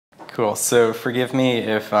Cool. So forgive me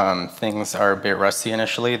if things are a bit rusty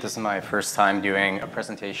initially. This is my first time doing a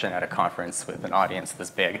presentation at a conference with an audience this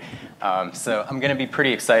big. So I'm going to be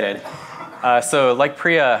pretty excited. So like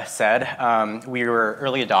Priya said, we were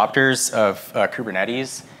early adopters of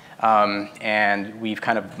Kubernetes. And we've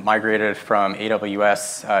kind of migrated from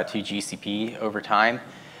AWS to GCP over time.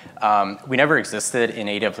 We never existed in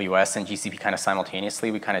AWS and GCP kind of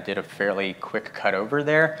simultaneously. We kind of did a fairly quick cut over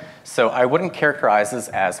there. So I wouldn't characterize us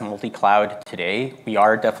as multi-cloud today. We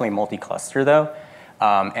are definitely multi-cluster though.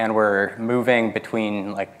 And we're moving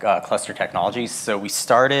between like cluster technologies. So we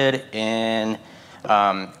started in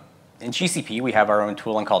GCP, we have our own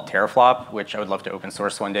tooling called Teraflop, which I would love to open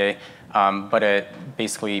source one day. But it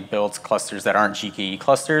basically builds clusters that aren't GKE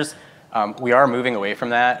clusters. We are moving away from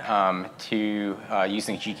that to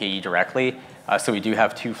using GKE directly. So we do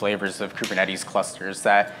have two flavors of Kubernetes clusters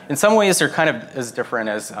that in some ways are kind of as different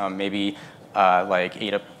as maybe like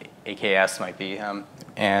AKS might be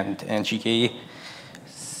and GKE.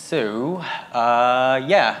 So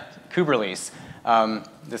yeah, Kuberelease.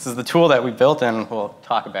 This is the tool that we built and we'll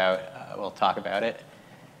talk about it.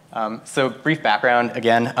 So brief background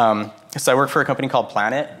again. So I work for a company called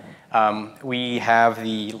Planet. We have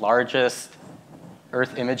the largest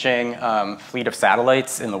Earth imaging fleet of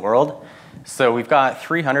satellites in the world. So we've got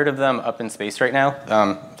 300 of them up in space right now.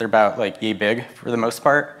 They're about like yay big for the most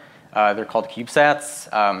part. They're called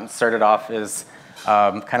CubeSats. Started off as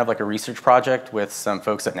kind of like a research project with some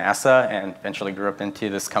folks at NASA and eventually grew up into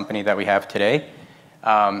this company that we have today.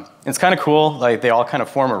 It's kind of cool, like they all kind of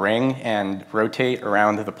form a ring and rotate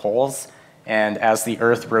around the poles. And as the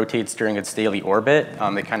Earth rotates during its daily orbit,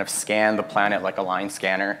 they kind of scan the planet like a line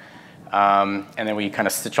scanner. And then we kind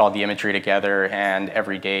of stitch all the imagery together, and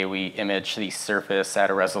every day we image the surface at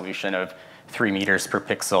a resolution of 3 meters per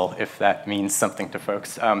pixel, if that means something to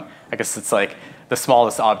folks. I guess it's like the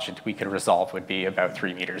smallest object we could resolve would be about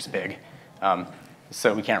 3 meters big.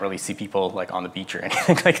 So we can't really see people like on the beach or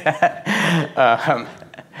anything like that.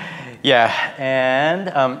 Yeah,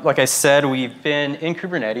 and like I said, we've been in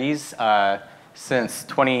Kubernetes since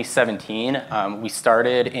 2017. We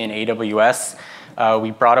started in AWS.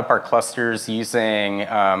 We brought up our clusters using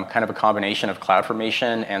kind of a combination of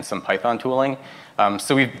CloudFormation and some Python tooling.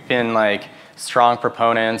 So we've been like strong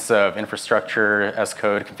proponents of infrastructure as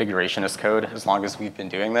code, configuration as code, as long as we've been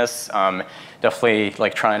doing this. Definitely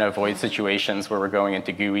like trying to avoid situations where we're going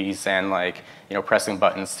into GUIs and like pressing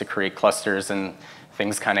buttons to create clusters and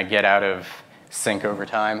things kind of get out of sync over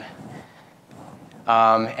time.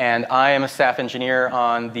 And I am a staff engineer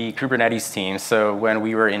on the Kubernetes team. So when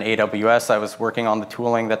we were in AWS, I was working on the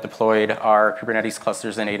tooling that deployed our Kubernetes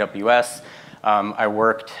clusters in AWS. I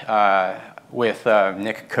worked with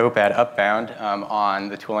Nick Cope at Upbound on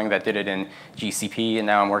the tooling that did it in GCP. And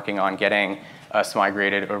now I'm working on getting us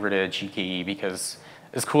migrated over to GKE because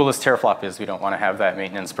as cool as Teraflop is, we don't want to have that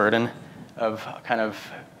maintenance burden of kind of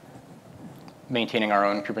maintaining our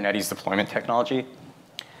own Kubernetes deployment technology.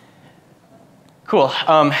 Cool.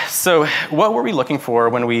 So what were we looking for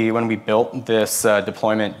when we built this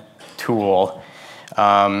deployment tool?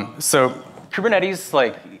 So Kubernetes,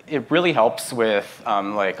 like, it really helps with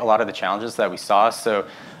like a lot of the challenges that we saw. So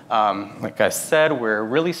like I said, we're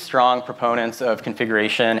really strong proponents of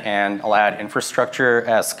configuration and I'll add infrastructure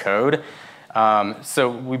as code. So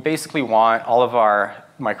we basically want all of our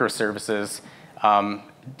microservices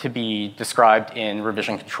to be described in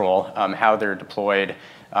revision control, how they're deployed,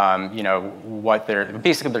 what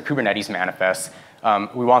basically their Kubernetes manifests.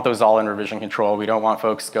 We want those all in revision control. We don't want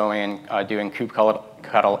folks going doing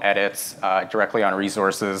kubectl edits directly on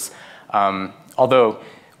resources. Although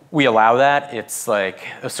we allow that, it's like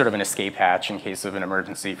a sort of an escape hatch in case of an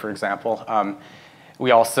emergency, for example.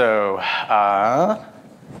 We also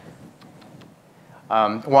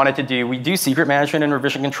we do secret management and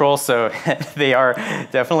revision control, so they are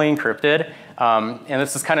definitely encrypted. And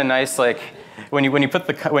this is kind of nice, like when you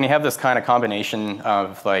have this kind of combination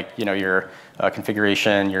of like your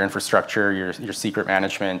configuration, your infrastructure, your secret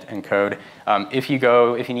management and code. If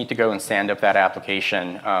you need to go and stand up that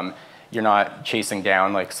application, you're not chasing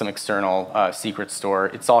down like some external secret store.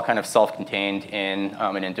 It's all kind of self-contained in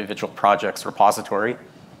an individual project's repository.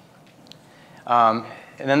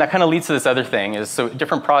 And then that kind of leads to this other thing is, so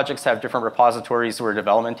different projects have different repositories where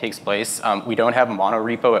development takes place. We don't have a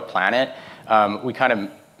monorepo at Planet. We kind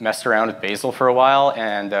of messed around with Bazel for a while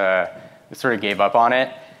and sort of gave up on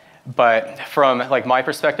it. But from like my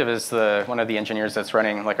perspective as one of the engineers that's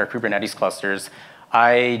running like our Kubernetes clusters,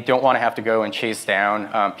 I don't want to have to go and chase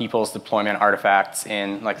down people's deployment artifacts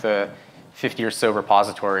in like the 50 or so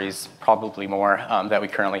repositories, probably more, that we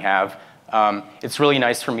currently have. It's really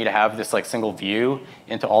nice for me to have this like single view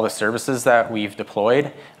into all the services that we've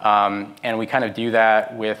deployed. And we kind of do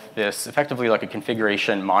that with this effectively like a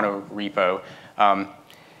configuration mono repo.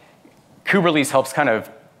 Kuberelease helps kind of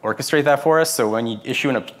orchestrate that for us. So when you issue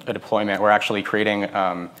a deployment, we're actually creating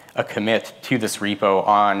a commit to this repo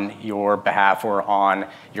on your behalf or on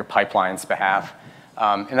your pipeline's behalf.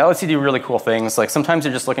 And that lets you do really cool things. Like sometimes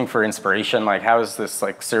you're just looking for inspiration, like how is this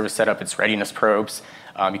like service set up its readiness probes?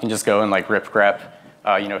 You can just go and like rip grep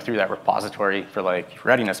through that repository for like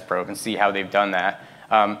readiness probe and see how they've done that.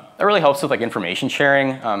 That really helps with like information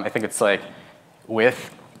sharing. I think it's like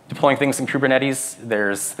with deploying things in Kubernetes,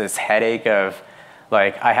 there's this headache of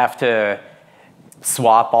like I have to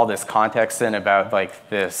swap all this context in about like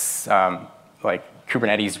this like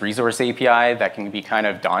Kubernetes resource API that can be kind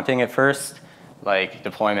of daunting at first, like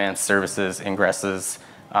deployments, services, ingresses.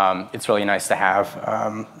 It's really nice to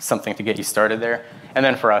have something to get you started there. And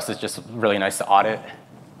then for us, it's just really nice to audit.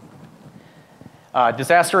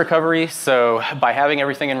 Disaster recovery, so by having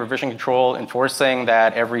everything in revision control, enforcing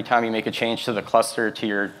that every time you make a change to the cluster to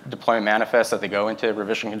your deployment manifest that they go into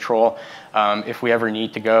revision control. If we ever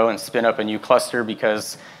need to go and spin up a new cluster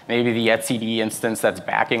because maybe the etcd instance that's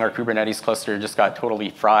backing our Kubernetes cluster just got totally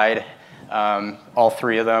fried. All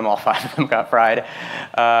 3 of them, all 5 of them got fried.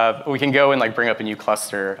 We can go and like bring up a new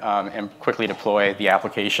cluster and quickly deploy the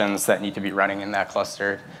applications that need to be running in that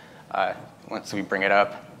cluster once we bring it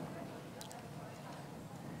up.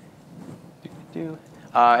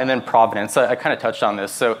 And then provenance, I kind of touched on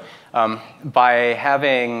this. So by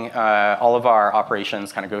having all of our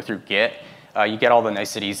operations kind of go through Git, you get all the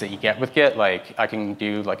niceties that you get with Git. Like I can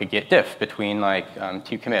do like a Git diff between like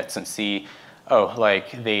 2 commits and see, oh,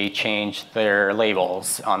 like they changed their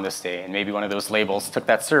labels on this day, and maybe one of those labels took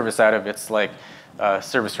that service out of its like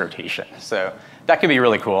service rotation. So that can be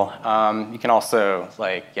really cool. You can also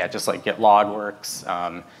like, yeah, just like Git log works.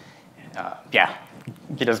 Yeah,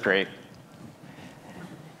 Git is great.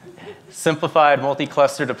 Simplified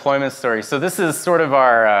multi-cluster deployment story. So this is sort of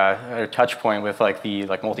our touch point with like the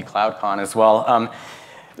MulticloudCon as well.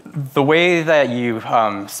 The way that you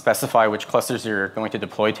specify which clusters you're going to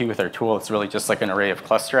deploy to with our tool, it's really just like an array of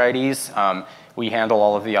cluster IDs. We handle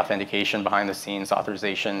all of the authentication behind the scenes,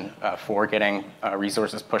 authorization for getting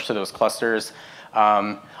resources pushed to those clusters.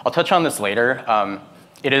 I'll touch on this later.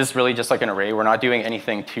 It is really just like an array. We're not doing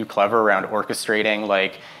anything too clever around orchestrating.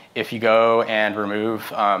 Like if you go and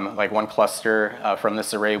remove like one cluster from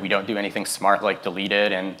this array, we don't do anything smart like delete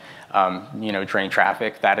it and drain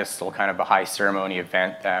traffic. That is still kind of a high ceremony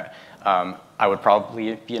event that I would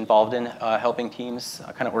probably be involved in helping teams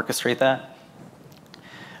kind of orchestrate that.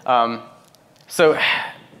 So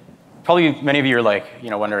probably many of you are like,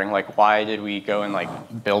 wondering like, why did we go and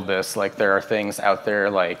like build this? Like there are things out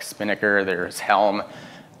there like Spinnaker, there's Helm.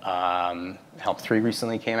 Helm 3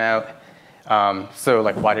 recently came out. So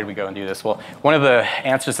like, why did we go and do this? Well, one of the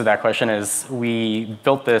answers to that question is we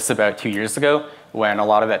built this about 2 years ago when a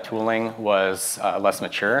lot of that tooling was less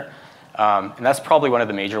mature. And that's probably one of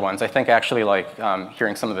the major ones. I think actually like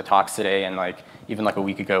hearing some of the talks today and like even like a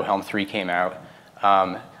week ago, Helm 3 came out.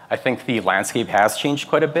 I think the landscape has changed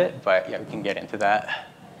quite a bit, but yeah, we can get into that.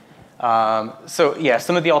 So yeah,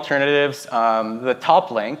 some of the alternatives. The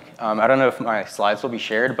top link, I don't know if my slides will be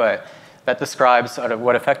shared, but that describes sort of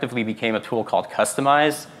what effectively became a tool called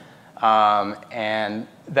Kustomize. And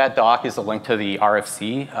that doc is a link to the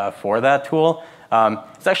RFC for that tool.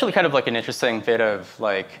 It's actually kind of like an interesting bit of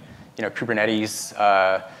like, Kubernetes,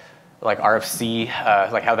 like RFC,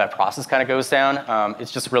 like how that process kind of goes down.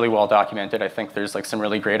 It's just really well documented. I think there's like some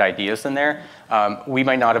really great ideas in there. We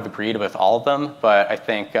might not have agreed with all of them, but I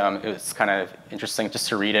think it's kind of interesting just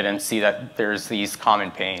to read it and see that there's these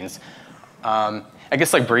common pains. I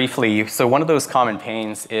guess like briefly, so one of those common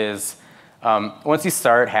pains is once you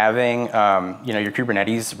start having your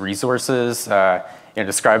Kubernetes resources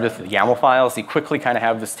described with YAML files, you quickly kind of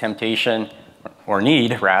have this temptation, or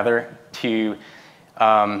need rather, to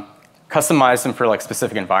customize them for like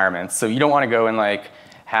specific environments. So you don't want to go and like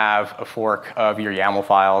have a fork of your YAML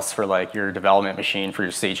files for like your development machine, for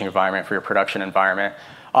your staging environment, for your production environment.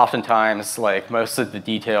 Oftentimes, like most of the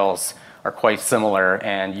details are quite similar,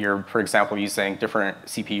 and you're, for example, using different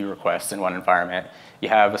CPU requests in one environment. You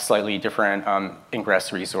have a slightly different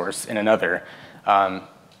ingress resource in another.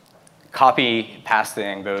 Copy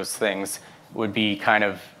pasting those things would be kind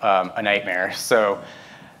of a nightmare. So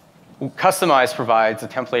Kustomize provides a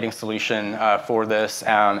templating solution for this,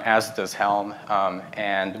 as does Helm.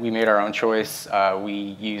 And we made our own choice. We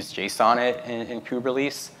used JSON in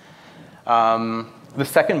Kuberelease. The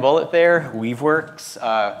second bullet there, Weaveworks,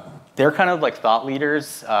 they're kind of like thought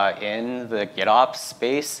leaders in the GitOps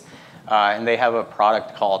space. and they have a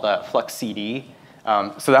product called FluxCD.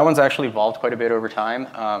 So that one's actually evolved quite a bit over time.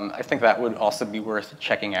 I think that would also be worth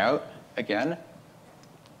checking out again.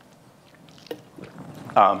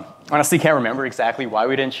 Honestly, can't remember exactly why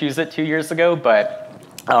we didn't choose it 2 years ago, but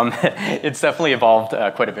it's definitely evolved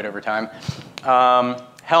quite a bit over time.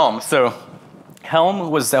 Helm. So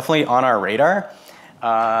Helm was definitely on our radar.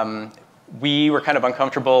 We were kind of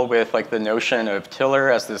uncomfortable with like the notion of Tiller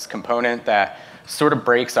as this component that sort of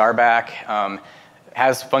breaks our back,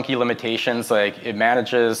 has funky limitations, like it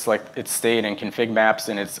manages like its state and config maps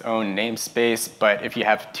in its own namespace, but if you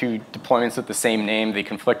have two deployments with the same name, they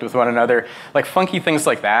conflict with one another. Like funky things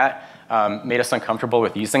like that made us uncomfortable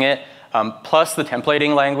with using it. Plus the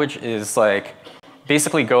templating language is like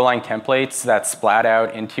basically Golang templates that splat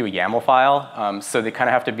out into a YAML file. So they kind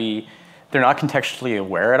of have to be, they're not contextually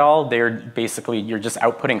aware at all. They're basically, you're just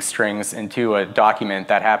outputting strings into a document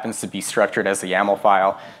that happens to be structured as a YAML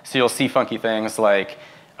file. So you'll see funky things like,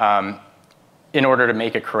 in order to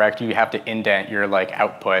make it correct, you have to indent your like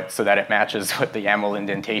output so that it matches what the YAML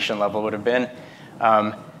indentation level would have been.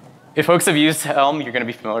 If folks have used Helm, you're going to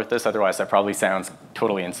be familiar with this. Otherwise, that probably sounds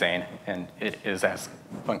totally insane, and it is as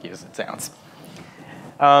funky as it sounds.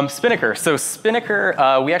 Spinnaker. So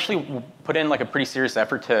Spinnaker, we actually put in like a pretty serious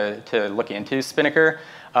effort to look into Spinnaker.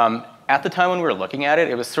 At the time when we were looking at it,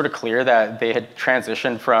 it was sort of clear that they had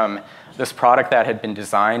transitioned from this product that had been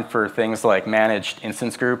designed for things like managed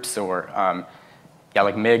instance groups or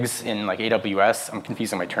like MIGs in like AWS. I'm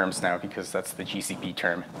confusing my terms now because that's the GCP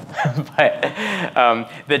term. But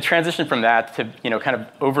the transition from that to kind of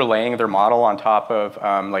overlaying their model on top of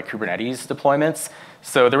like Kubernetes deployments.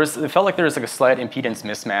 So it felt like there was like a slight impedance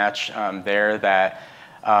mismatch there that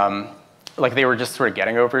like they were just sort of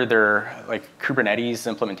getting over their like Kubernetes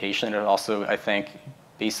implementation. It also, I think,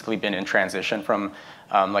 basically been in transition from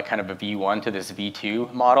like kind of a V1 to this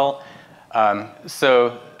V2 model.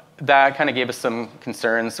 So that kind of gave us some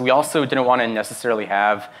concerns. We also didn't want to necessarily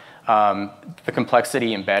have the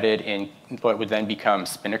complexity embedded in what would then become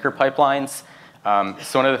Spinnaker pipelines.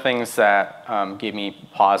 So one of the things that gave me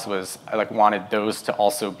pause was I like wanted those to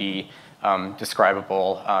also be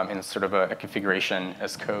describable in sort of a configuration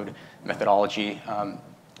as code methodology, and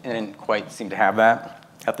didn't quite seem to have that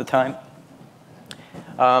at the time.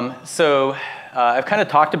 So I've kind of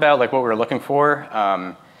talked about like what we were looking for,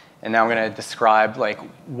 and now I'm going to describe like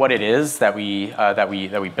what it is that we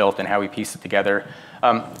built and how we pieced it together.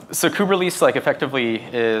 So Kuberelease like effectively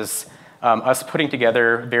is us putting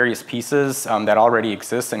together various pieces that already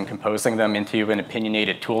exist and composing them into an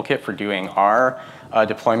opinionated toolkit for doing our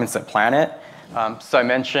deployments at Planet. So I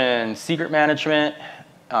mentioned secret management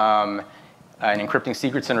and encrypting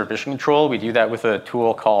secrets and revision control. We do that with a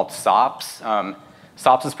tool called SOPs.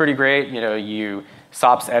 SOPs is pretty great. You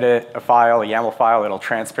SOPs edit a file, a YAML file, it'll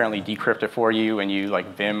transparently decrypt it for you, and you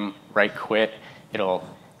like vim write quit, it'll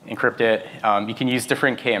encrypt it. You can use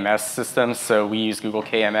different KMS systems, so we use Google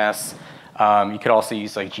KMS. You could also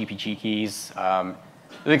use like GPG keys.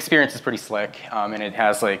 The experience is pretty slick, and it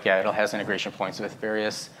has like it has integration points with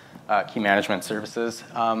various key management services,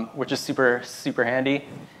 which is super handy.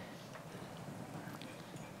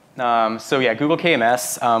 So yeah, Google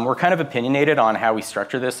KMS. We're kind of opinionated on how we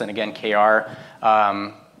structure this, and again, KR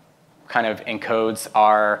kind of encodes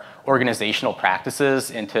our organizational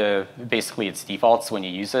practices into basically its defaults when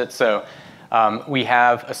you use it. So we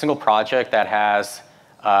have a single project that has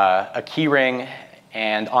a key ring,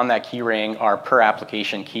 and on that key ring are per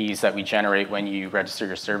application keys that we generate when you register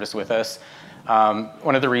your service with us.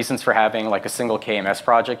 One of the reasons for having like a single KMS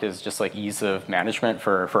project is just like ease of management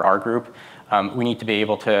for our group. We need to be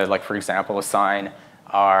able to, like for example, assign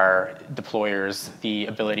our deployers the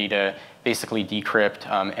ability to basically decrypt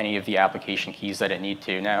any of the application keys that it need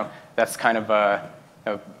to. Now, that's kind of a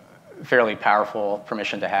fairly powerful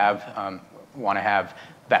permission to have. Want to have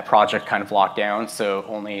that project kind of locked down, so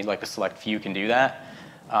only like a select few can do that.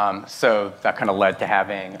 So that kind of led to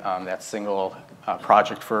having that single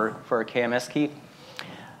project for a KMS key.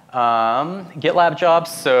 GitLab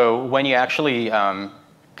jobs, so when you actually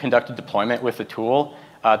conduct a deployment with the tool,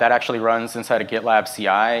 that actually runs inside a GitLab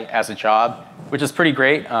CI as a job, which is pretty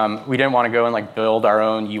great. We didn't want to go and like build our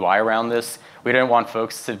own UI around this. We didn't want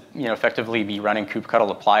folks to effectively be running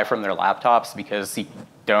kubectl apply from their laptops because you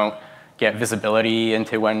don't get visibility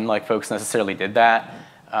into when like folks necessarily did that,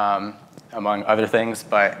 among other things.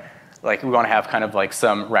 But like we want to have kind of like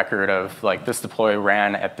some record of like this deploy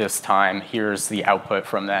ran at this time. Here's the output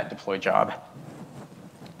from that deploy job.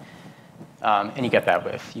 And you get that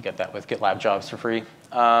with GitLab jobs for free.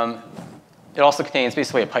 It also contains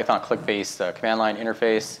basically a Python click-based command line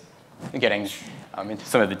interface. I'm getting into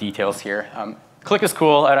some of the details here. Click is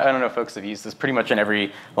cool. I don't know if folks have used this. Pretty much in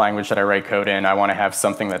every language that I write code in, I want to have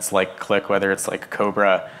something that's like Click, whether it's like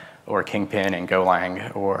Cobra or Kingpin in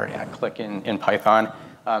Golang, or Click in Python.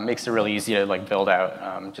 Makes it really easy to like build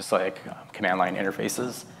out just like command line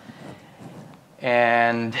interfaces.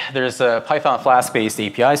 And there's a Python Flask-based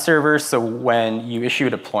API server. So when you issue a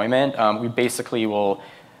deployment, we basically will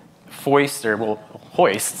hoist the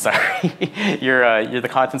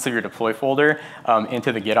contents of your deploy folder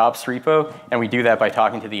into the GitOps repo. And we do that by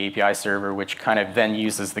talking to the API server, which kind of then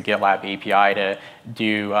uses the GitLab API to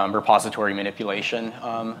do repository manipulation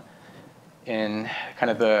in kind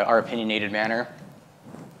of our opinionated manner.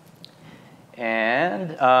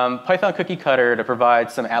 And Python cookie cutter to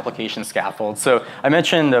provide some application scaffold. So I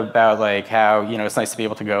mentioned about like how it's nice to be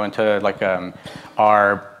able to go into like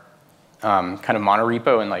our kind of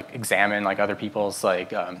monorepo and like examine like other people's like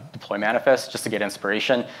deploy manifests just to get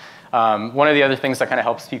inspiration. One of the other things that kind of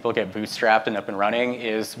helps people get bootstrapped and up and running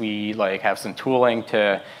is we like have some tooling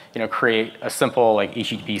to create a simple like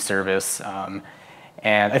HTTP service.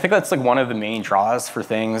 And I think that's like one of the main draws for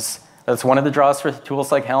things. That's one of the draws for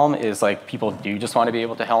tools like Helm is like people do just want to be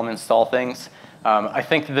able to Helm install things. I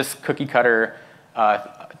think this cookie cutter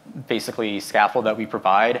basically scaffold that we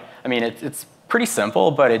provide, I mean, it's pretty simple,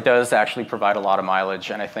 but it does actually provide a lot of mileage,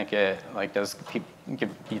 and I think it like does give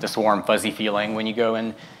you this warm, fuzzy feeling when you go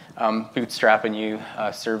and bootstrap a new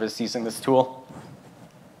service using this tool.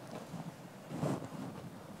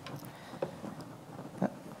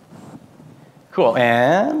 Cool,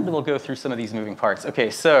 and we'll go through some of these moving parts. Okay,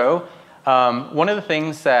 so one of the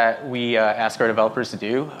things that we ask our developers to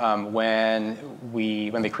do when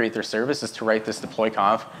they create their service is to write this deploy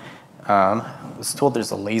conf. I was told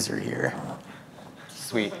there's a laser here.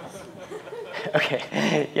 Sweet.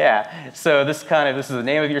 Okay, yeah. So this is the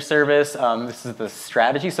name of your service. This is the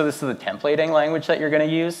strategy. So this is the templating language that you're going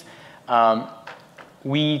to use.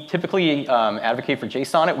 We typically advocate for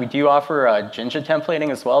JSON. We do offer Jinja templating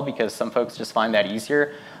as well because some folks just find that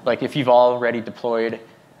easier. Like if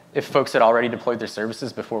folks had already deployed their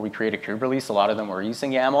services before we created Kuberelease, a lot of them were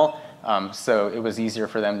using YAML. So it was easier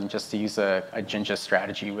for them just to use a Jinja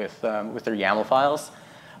strategy with their YAML files.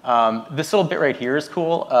 This little bit right here is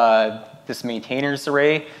cool. This maintainers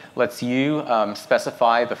array lets you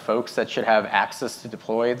specify the folks that should have access to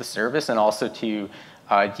deploy the service and also to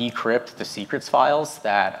decrypt the secrets files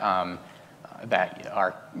that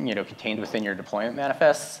are contained within your deployment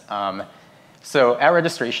manifests. So at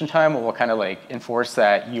registration time, we'll kind of like enforce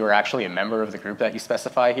that you are actually a member of the group that you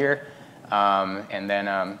specify here. And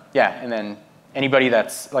then anybody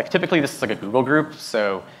that's like, typically this is like a Google group.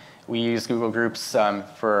 So we use Google Groups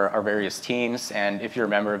for our various teams. And if you're a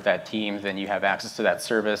member of that team, then you have access to that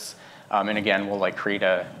service. And again, we'll like create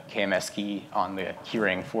a KMS key on the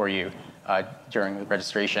keyring for you during the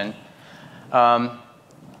registration.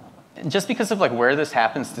 Just because of like where this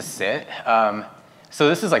happens to sit, so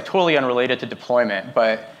this is like totally unrelated to deployment,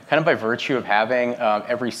 but kind of by virtue of having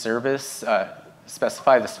every service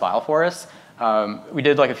specify this file for us, we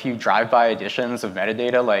did like a few drive-by additions of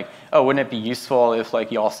metadata, like, oh, wouldn't it be useful if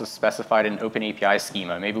like you also specified an open API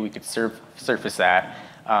schema? Maybe we could surface that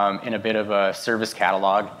in a bit of a service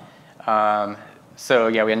catalog. So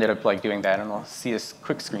yeah, we ended up like doing that, and we'll see a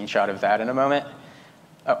quick screenshot of that in a moment.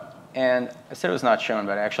 Oh, and I said it was not shown,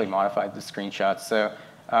 but I actually modified the screenshot. So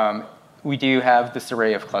we do have this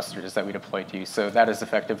array of clusters that we deploy to. So that is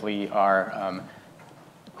effectively our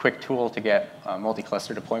quick tool to get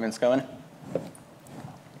multi-cluster deployments going.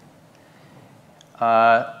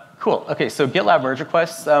 Cool. Okay, so GitLab merge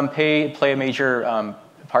requests play a major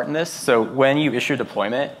part in this. So when you issue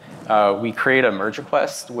deployment, we create a merge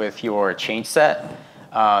request with your change set.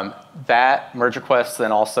 That merge request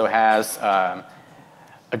then also has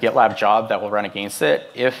a GitLab job that will run against it.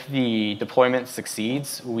 If the deployment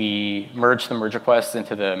succeeds, we merge the merge request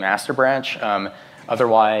into the master branch.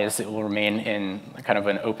 Otherwise, it will remain in kind of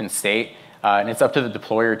an open state. And it's up to the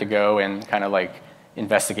deployer to go and kind of like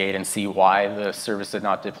investigate and see why the service did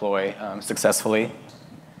not deploy successfully.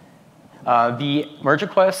 The merge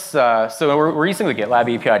requests, so we're using the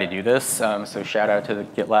GitLab API to do this. So shout out to the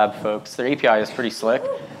GitLab folks. Their API is pretty slick.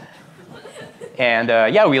 And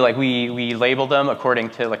yeah, we label them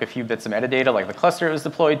according to like a few bits of metadata, like the cluster it was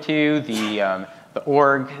deployed to, the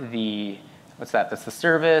org, what's that? That's the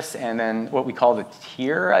service, and then what we call the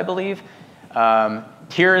tier, I believe.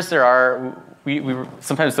 Tiers, we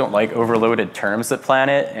sometimes don't like overloaded terms at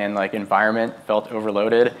Planet, and like environment felt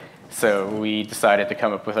overloaded. So we decided to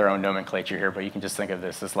come up with our own nomenclature here, but you can just think of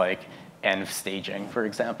this as like env staging, for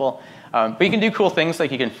example. But you can do cool things,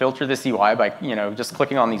 like you can filter this UI by just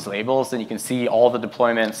clicking on these labels, and you can see all the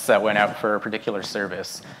deployments that went out for a particular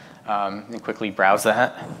service. and quickly browse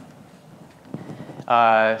that.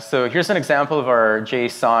 So here's an example of our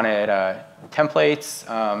JSON templates.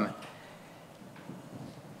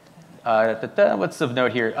 What's of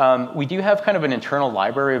note here? We do have kind of an internal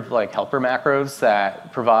library of like helper macros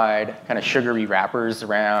that provide kind of sugary wrappers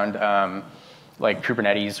around like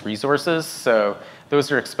Kubernetes resources. So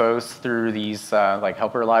those are exposed through these like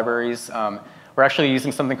helper libraries. We're actually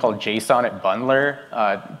using something called JSON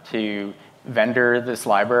bundler to vendor this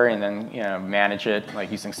library and then manage it like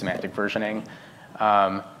using semantic versioning.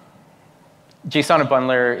 JSON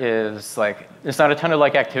bundler is like, there's not a ton of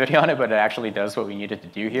like activity on it, but it actually does what we needed to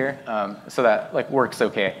do here. So that like works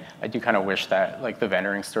okay. I do kind of wish that like the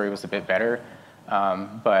vendoring story was a bit better,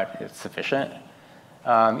 but it's sufficient.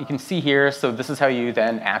 You can see here, so this is how you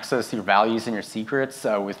then access your values and your secrets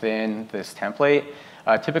within this template.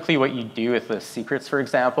 Typically what you do with the secrets, for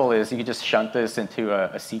example, is you could just shunt this into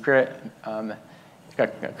a secret, a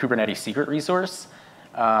Kubernetes secret resource.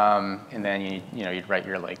 And then you'd write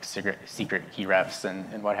your like secret key refs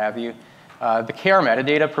and what have you. The KR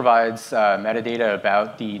metadata provides metadata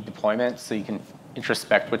about the deployment, so you can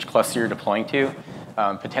introspect which cluster you're deploying to.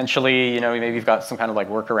 Potentially, maybe you've got some kind of like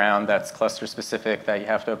workaround that's cluster specific that you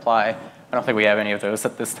have to apply. I don't think we have any of those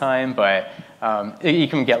at this time, but you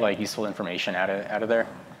can get like useful information out of there.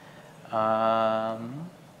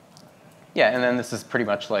 Yeah, and then this is pretty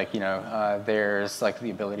much like, there's like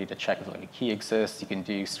the ability to check if like a key exists. You can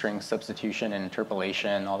do string substitution and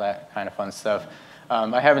interpolation, all that kind of fun stuff.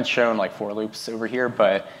 I haven't shown like for loops over here,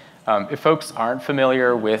 but if folks aren't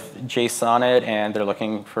familiar with JSON and they're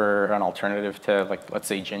looking for an alternative to like, let's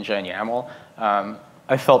say Jinja and YAML,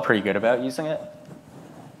 I felt pretty good about using it.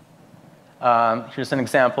 Here's an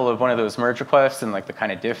example of one of those merge requests and like the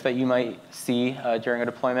kind of diff that you might see during a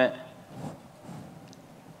deployment.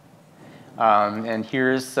 And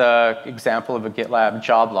here's an example of a GitLab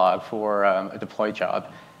job log for a deploy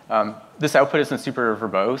job. This output isn't super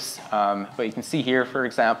verbose, but you can see here, for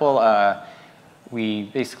example, we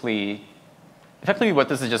basically, effectively what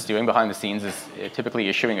this is just doing behind the scenes is typically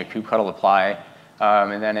issuing a kubectl apply,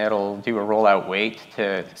 and then it'll do a rollout wait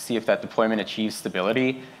to see if that deployment achieves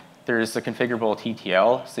stability. There's a configurable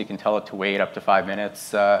TTL, so you can tell it to wait up to 5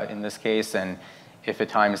 minutes in this case, and if it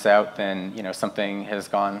times out, then something has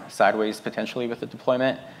gone sideways potentially with the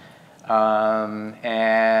deployment.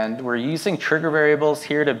 And we're using trigger variables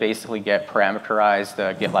here to basically get parameterized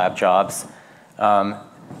GitLab jobs.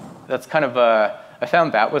 That's kind of I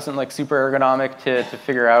found that wasn't like super ergonomic to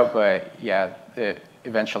figure out, but yeah, it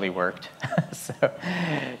eventually worked. So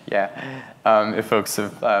yeah, if folks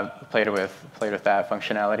have played with that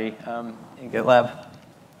functionality in GitLab.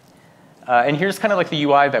 And here's kind of like the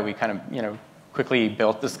UI that we kind of quickly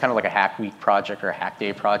built. This is kind of like a hack week project or a hack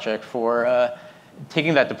day project for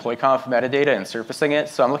taking that deploy conf metadata and surfacing it.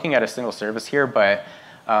 So I'm looking at a single service here, but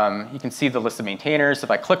you can see the list of maintainers.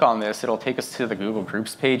 If I click on this, it'll take us to the Google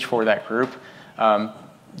Groups page for that group.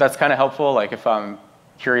 That's kind of helpful. Like if I'm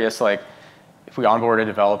curious, like if we onboard a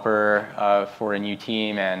developer for a new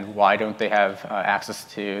team and why don't they have access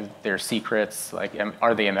to their secrets? Like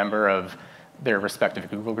are they a member of their respective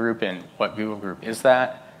Google group, and what Google group is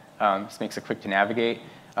that? This makes it quick to navigate.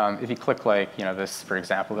 If you click like this, for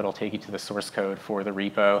example, it'll take you to the source code for the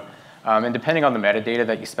repo. And depending on the metadata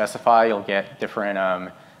that you specify, you'll get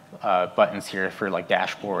different buttons here for like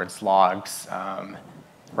dashboards, logs,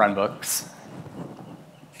 runbooks.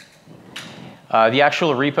 The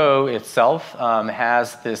actual repo itself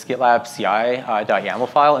has this GitLab CI.yaml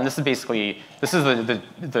file, and this is basically this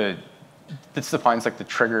defines like the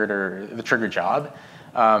trigger job.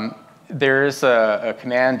 There's a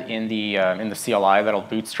command in the CLI that'll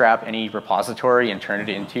bootstrap any repository and turn it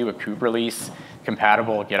into a Kuberelease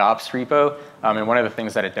compatible GitOps repo. And one of the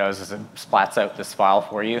things that it does is it splats out this file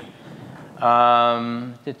for you.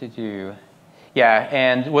 Yeah,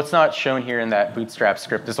 and what's not shown here in that bootstrap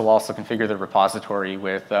script is it'll also configure the repository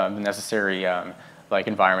with the necessary like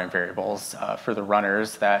environment variables for the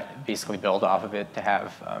runners that basically build off of it to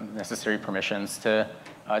have necessary permissions to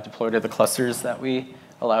deploy to the clusters that we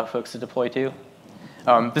allow folks to deploy to.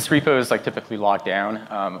 This repo is like typically locked down.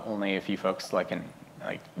 Only if you folks like can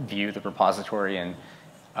like view the repository and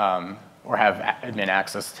or have admin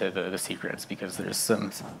access to the secrets, because there's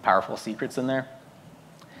some powerful secrets in there.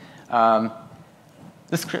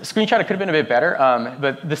 This screenshot could have been a bit better,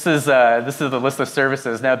 but this is the list of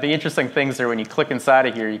services. Now, the interesting things are when you click inside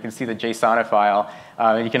of here, you can see the JSON file,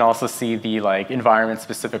 and you can also see the like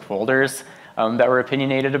environment-specific folders that we're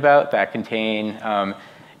opinionated about that contain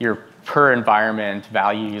your per environment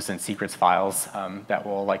values and secrets files that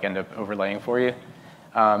will like end up overlaying for you.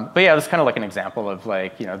 But yeah, this is kind of like an example of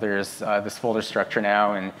like, there's this folder structure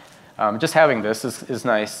now, and just having this is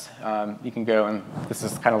nice. You can go, and this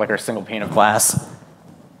is kind of like our single pane of glass.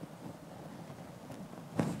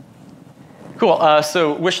 Cool,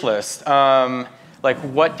 so wish list. Like,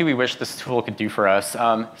 what do we wish this tool could do for us?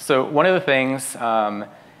 So one of the things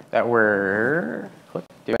that we're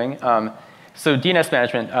doing, so DNS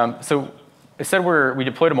management. So I said we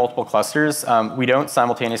deploy to multiple clusters. We don't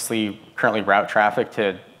simultaneously currently route traffic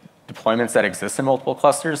to deployments that exist in multiple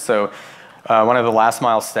clusters. So one of the last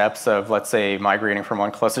mile steps of, let's say, migrating from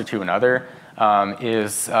one cluster to another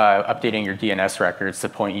is updating your DNS records to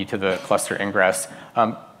point you to the cluster ingress.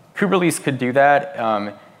 Kuberelease could do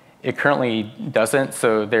that. It currently doesn't,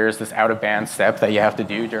 so there's this out-of-band step that you have to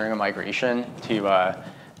do during a migration to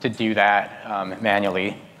do that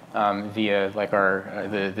manually via like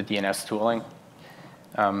the DNS tooling,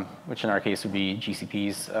 which in our case would be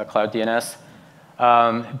GCP's Cloud DNS.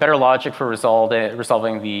 Better logic for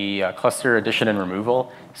resolving the cluster addition and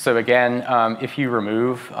removal. So again, if you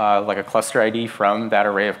remove like a cluster ID from that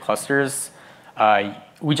array of clusters,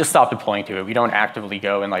 we just stop deploying to it. We don't actively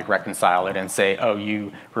go and like reconcile it and say, oh,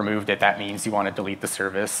 you removed it, that means you want to delete the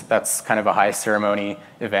service. That's kind of a high ceremony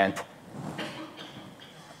event.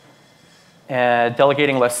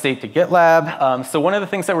 Delegating less state to GitLab. So one of the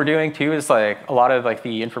things that we're doing too is like a lot of like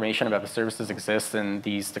the information about the services exists in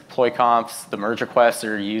these deploy comps. The merge requests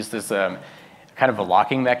are used as kind of a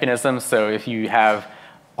locking mechanism. So if you have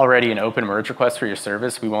already an open merge request for your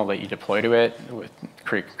service, we won't let you deploy to it with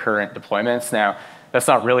concurrent deployments. Now, that's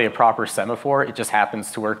not really a proper semaphore. It just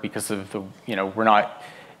happens to work because of the, we're not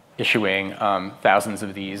issuing thousands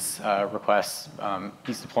of these requests,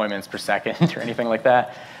 these deployments per second or anything like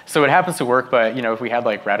that. So it happens to work, but if we had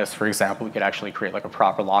like Redis, for example, we could actually create like a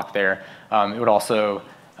proper lock there. It would also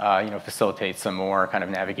facilitate some more kind of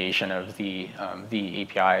navigation of the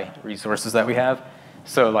API resources that we have.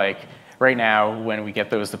 So like right now, when we get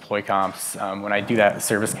those deploy comps, when I do that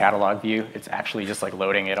service catalog view, it's actually just like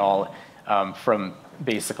loading it all from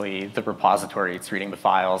basically the repository. It's reading the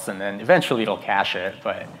files, and then eventually it'll cache it,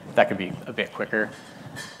 but that could be a bit quicker.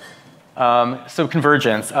 So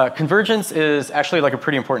convergence. Convergence is actually like a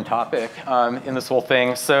pretty important topic in this whole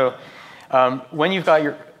thing. So when you've got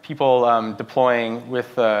your people deploying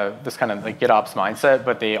with this kind of like GitOps mindset,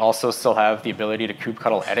 but they also still have the ability to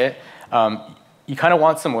kubectl edit, you kind of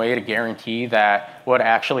want some way to guarantee that what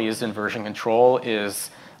actually is in version control is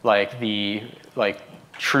like the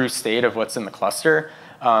true state of what's in the cluster.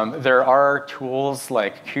 There are tools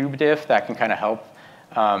like kubediff that can kind of help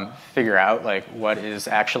figure out like what is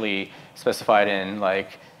actually specified in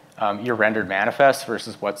like your rendered manifest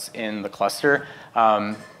versus what's in the cluster,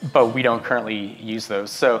 but we don't currently use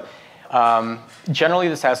those. So generally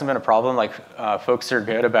this hasn't been a problem. Like folks are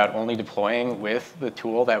good about only deploying with the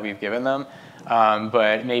tool that we've given them,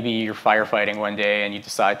 but maybe you're firefighting one day and you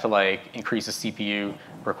decide to like increase a CPU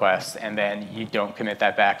request, and then you don't commit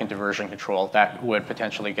that back into version control. That would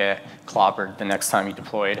potentially get clobbered the next time you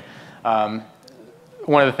deployed.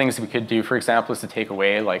 One of the things we could do, for example, is to take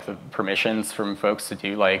away like the permissions from folks to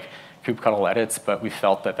do like kubectl edits, but we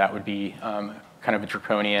felt that that would be kind of a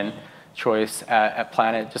draconian choice at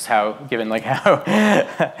Planet, just how, given like how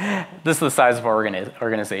this is the size of our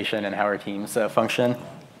organization and how our teams function.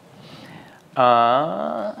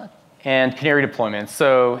 And canary deployments.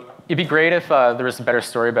 So it'd be great if there was a better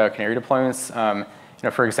story about canary deployments.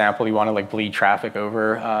 For example, you want to like bleed traffic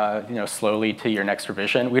over, slowly to your next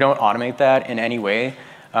revision. We don't automate that in any way.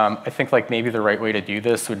 I think like maybe the right way to do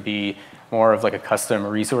this would be more of like a custom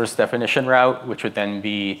resource definition route, which would then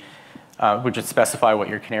be, would just specify what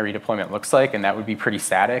your canary deployment looks like, and that would be pretty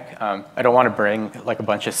static. I don't want to bring like a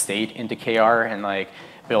bunch of state into KR and like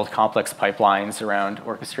build complex pipelines around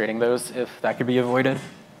orchestrating those if that could be avoided.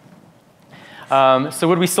 So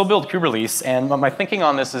would we still build Kuberelease? And my thinking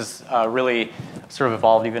on this is really sort of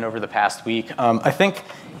evolved even over the past week. I think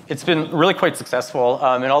it's been really quite successful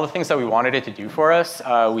in all the things that we wanted it to do for us.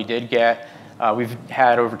 We did get, we've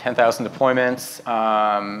had over 10,000 deployments.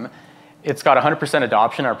 It's got 100%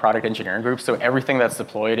 adoption in our product engineering group, so everything that's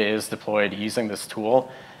deployed is deployed using this tool.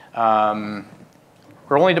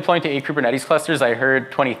 We're only deploying to 8 Kubernetes clusters. I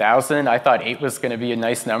heard 20,000. I thought 8 was going to be a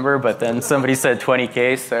nice number, but then somebody said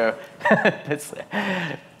 20K, so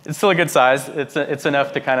it's still a good size. It's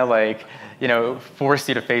enough to kind of like, force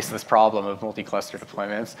you to face this problem of multi-cluster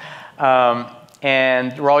deployments.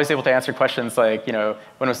 And we're always able to answer questions like, when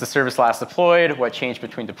was the service last deployed? What changed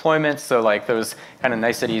between deployments? So like those kind of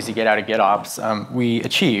niceties you get out of GitOps, we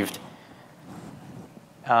achieved.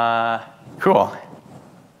 Cool.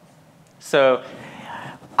 So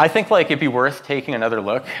I think like it'd be worth taking another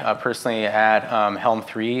look personally at Helm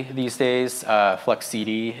 3 these days. Flex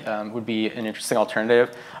CD would be an interesting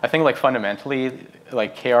alternative. I think like fundamentally,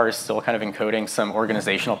 like KR is still kind of encoding some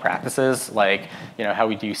organizational practices, like how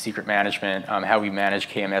we do secret management, how we manage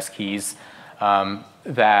KMS keys,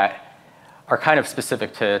 that are kind of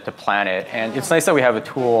specific to Planet. And it's nice that we have a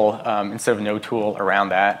tool instead of no tool around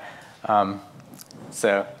that.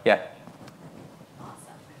 So yeah.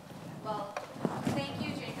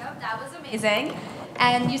 That was amazing.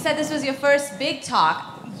 And you said this was your first big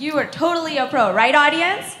talk. You are totally a pro, right,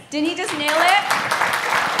 audience? Didn't he just nail it?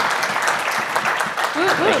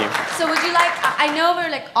 Thank you. So would you like, I know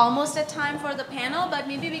we're like almost at time for the panel, but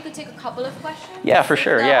maybe we could take a couple of questions? Yeah, for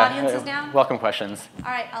sure, the audience is down? Welcome questions.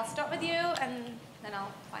 All right, I'll start with you, and then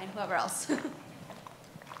I'll find whoever else.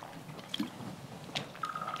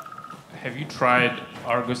 Have you tried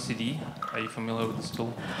Argo CD? Are you familiar with this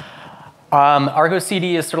tool? Argo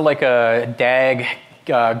CD is sort of like a DAG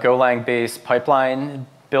Golang-based pipeline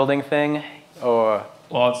building thing. Or,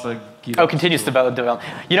 well, it's a GitOps continuous development.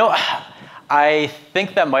 I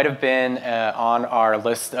think that might have been on our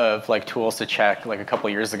list of like tools to check like a couple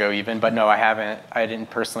of years ago even, but no, I haven't. I didn't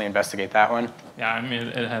personally investigate that one. Yeah, I mean,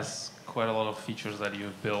 it has quite a lot of features that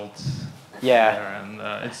you've built. Yeah. There, and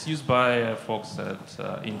it's used by folks at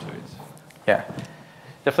Intuit. Yeah.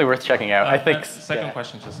 Definitely worth checking out. I think. Second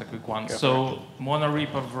question, just a quick one. So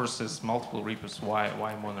monorepo versus multiple repos. Why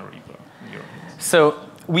monorepo in your opinion? So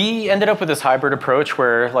we ended up with this hybrid approach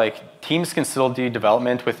where like teams can still do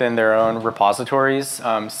development within their own repositories.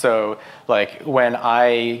 So like when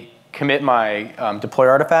I commit my deploy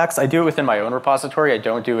artifacts, I do it within my own repository. I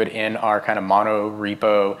don't do it in our kind of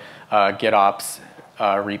monorepo GitOps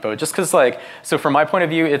repo, just because like, so from my point of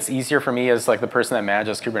view, it's easier for me as like the person that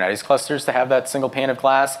manages Kubernetes clusters to have that single pane of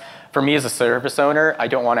glass. For me as a service owner, I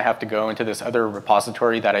don't want to have to go into this other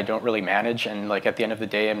repository that I don't really manage, and like at the end of the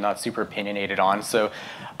day, I'm not super opinionated on. So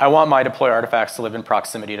I want my deploy artifacts to live in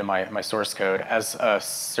proximity to my source code. As a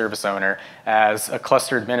service owner, as a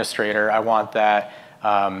cluster administrator, I want that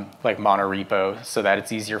like monorepo so that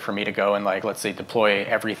it's easier for me to go and like, let's say, deploy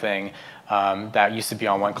everything that used to be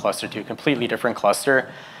on one cluster to a completely different cluster.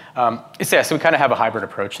 So we kind of have a hybrid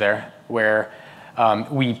approach there where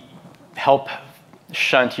we help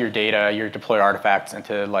shunt your data, your deploy artifacts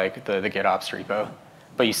into like the GitOps repo,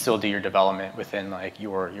 but you still do your development within like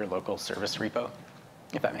your local service repo,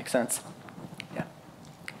 if that makes sense. Yeah.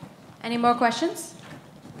 Any more questions?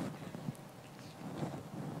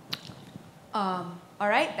 All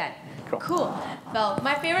right, then. Cool. Well,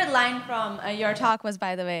 my favorite line from your talk was,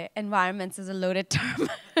 by the way, environments is a loaded term.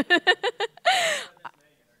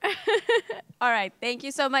 All right. Thank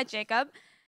you so much, Jacob.